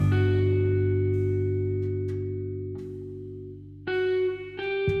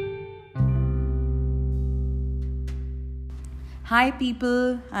Hi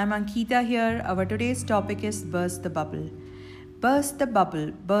people, I'm Ankita here. Our today's topic is burst the bubble. Burst the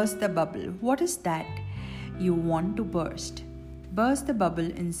bubble, burst the bubble. What is that you want to burst? Burst the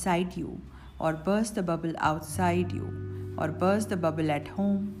bubble inside you, or burst the bubble outside you, or burst the bubble at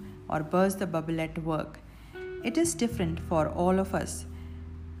home, or burst the bubble at work. It is different for all of us.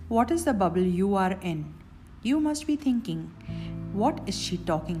 What is the bubble you are in? You must be thinking, what is she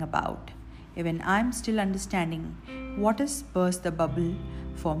talking about? Even I'm still understanding what is burst the bubble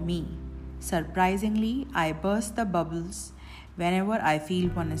for me. Surprisingly, I burst the bubbles whenever I feel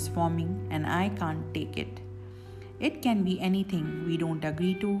one is forming and I can't take it. It can be anything we don't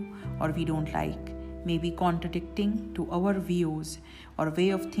agree to or we don't like, maybe contradicting to our views or way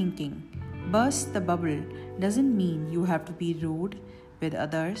of thinking. Burst the bubble doesn't mean you have to be rude with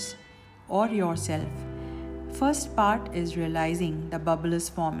others or yourself. First part is realizing the bubble is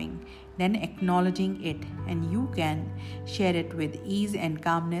forming, then acknowledging it, and you can share it with ease and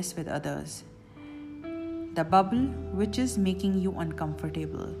calmness with others. The bubble which is making you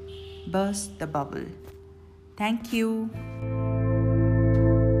uncomfortable. Burst the bubble. Thank you.